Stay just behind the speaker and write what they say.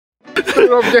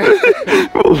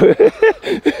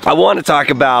I want to talk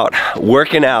about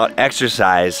working out,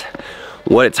 exercise,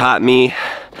 what it taught me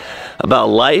about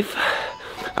life,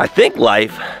 I think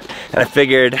life, and I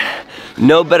figured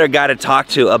no better guy to talk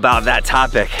to about that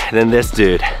topic than this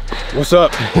dude. What's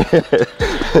up?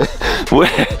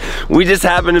 We just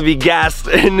happen to be gassed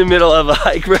in the middle of a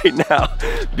hike right now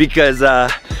because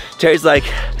Terry's like,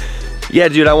 yeah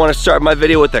dude, I want to start my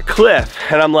video with a cliff.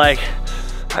 And I'm like,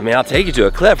 I mean, I'll take you to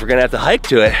a cliff. We're gonna have to hike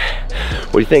to it.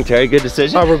 What do you think, Terry? Good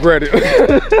decision? I regret it.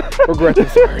 Regret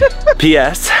this. Sorry.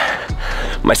 P.S.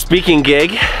 My speaking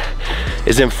gig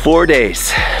is in 4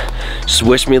 days. Just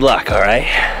wish me luck, all right?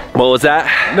 What was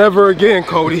that? Never again,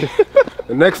 Cody.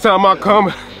 The next time I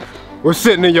come, we're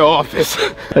sitting in your office.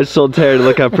 I just told Terry to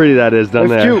look how pretty that is down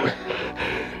there.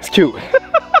 It's cute. It's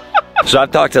cute. So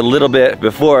I've talked a little bit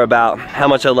before about how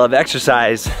much I love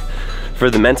exercise for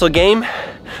the mental game.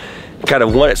 Kind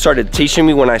of what it started teaching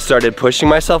me when I started pushing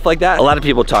myself like that. A lot of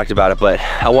people talked about it, but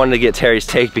I wanted to get Terry's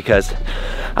take because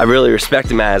I really respect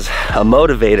him as a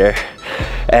motivator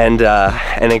and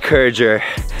an encourager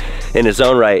in his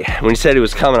own right. When he said he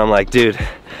was coming, I'm like, dude,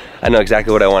 I know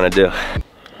exactly what I want to do.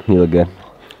 You look good.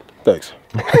 Thanks.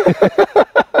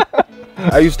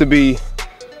 I used to be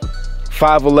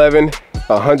 5'11",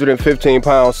 115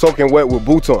 pounds, soaking wet with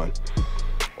boots on.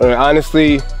 And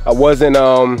honestly, I wasn't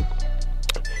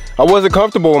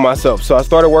comfortable with myself, so I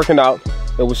started working out.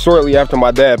 It was shortly after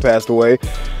my dad passed away.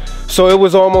 So it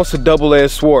was almost a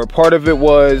double-edged sword. Part of it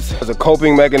was as a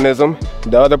coping mechanism.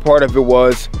 The other part of it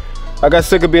was I got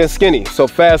sick of being skinny. So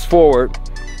fast forward,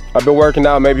 I've been working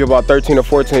out maybe about 13 or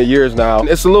 14 years now.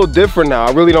 It's a little different now.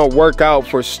 I really don't work out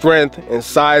for strength and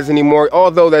size anymore,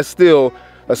 although that's still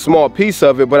a small piece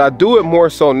of it, but I do it more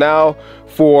so now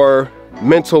for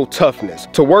mental toughness.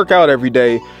 To work out every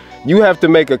day, you have to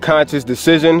make a conscious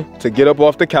decision to get up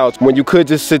off the couch when you could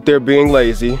just sit there being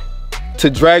lazy, to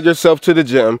drag yourself to the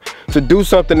gym, to do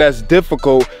something that's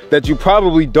difficult that you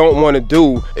probably don't want to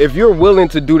do. If you're willing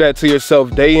to do that to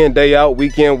yourself day in, day out,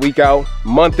 week in, week out,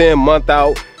 month in, month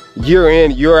out, year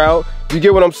in, year out, you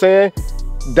get what I'm saying?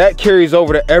 That carries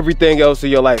over to everything else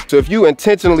in your life. So if you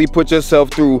intentionally put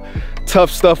yourself through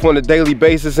tough stuff on a daily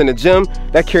basis in the gym,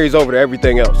 that carries over to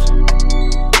everything else.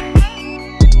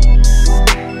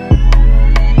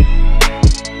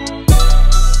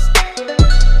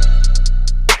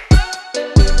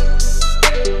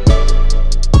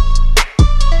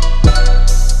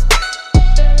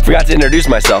 Forgot to introduce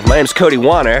myself. My name's Cody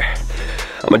Wanner.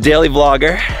 I'm a daily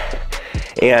vlogger,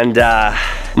 and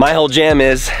my whole jam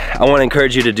is I want to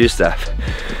encourage you to do stuff.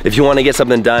 If you want to get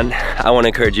something done, I want to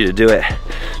encourage you to do it.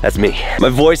 That's me. My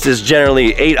voice is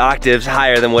generally 8 octaves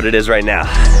higher than what it is right now.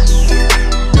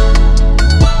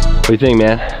 What do you think,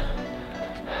 man?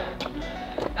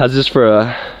 How's this for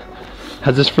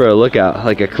a lookout,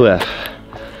 like a cliff?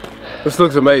 This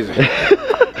looks amazing.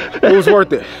 It was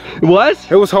worth it. It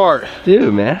was? It was hard.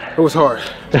 Dude, man. It was hard.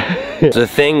 The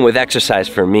thing with exercise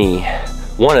for me,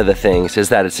 one of the things is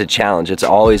that it's a challenge. It's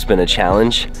always been a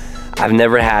challenge. I've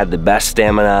never had the best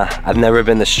stamina. I've never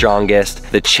been the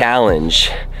strongest. The challenge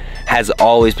has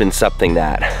always been something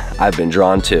that I've been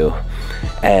drawn to.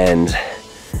 And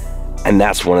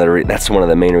that's one of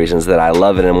the main reasons that I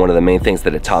love it, and one of the main things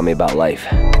that it taught me about life.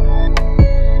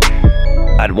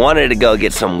 I'd wanted to go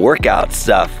get some workout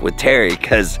stuff with Terry,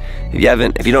 because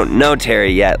if you don't know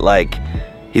Terry yet, like,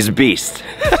 he's a beast.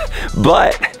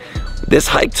 But this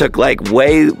hike took like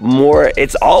way more.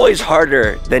 It's always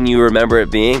harder than you remember it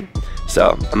being.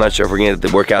 So I'm not sure if we're gonna get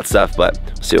the workout stuff, but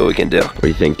we'll see what we can do. What do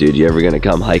you think, dude? You ever gonna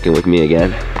come hiking with me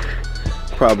again?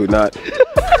 Probably not.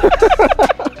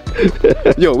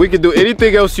 Yo, we can do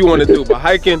anything else you want to do, but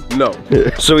hiking, no.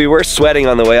 So we were sweating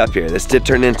on the way up here. This did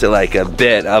turn into like a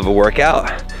bit of a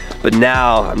workout, but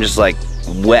now I'm just like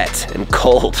wet and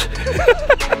cold.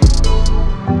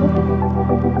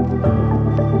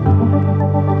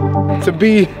 To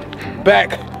be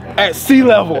back at sea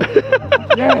level.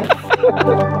 Yes.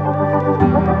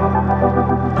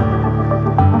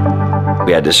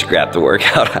 We had to scrap the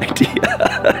workout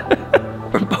idea.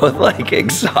 We're both like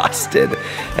exhausted,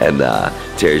 and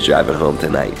Terry's driving home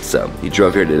tonight. So he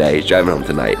drove here today, he's driving home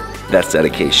tonight. That's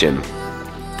dedication.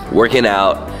 Working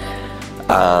out,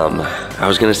 I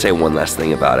was gonna say one last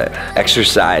thing about it.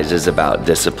 Exercise is about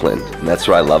discipline, and that's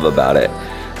what I love about it.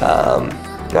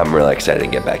 I'm really excited to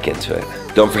get back into it.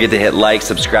 Don't forget to hit like,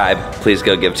 subscribe. Please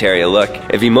go give Terry a look.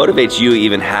 If he motivates you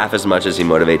even half as much as he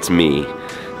motivates me,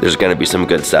 there's gonna be some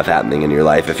good stuff happening in your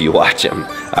life if you watch him.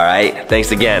 All right,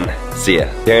 thanks again. See ya.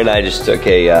 Terry and I just took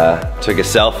a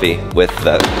selfie with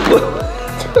the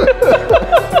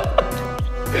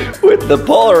with the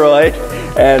Polaroid,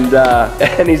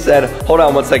 And he said, hold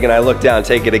on one second. I looked down,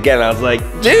 take it again. I was like,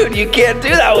 dude, you can't do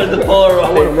that with the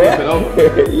Polaroid, man. Flip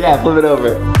it over. Yeah, flip it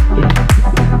over.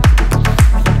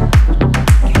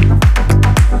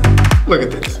 Look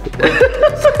at this.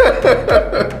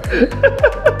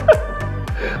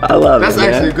 I love That's it,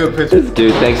 man. actually a good picture.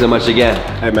 Dude, thanks so much again.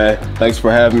 Hey, man. Thanks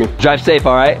for having me. Drive safe,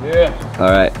 all right? Yeah. All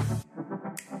right.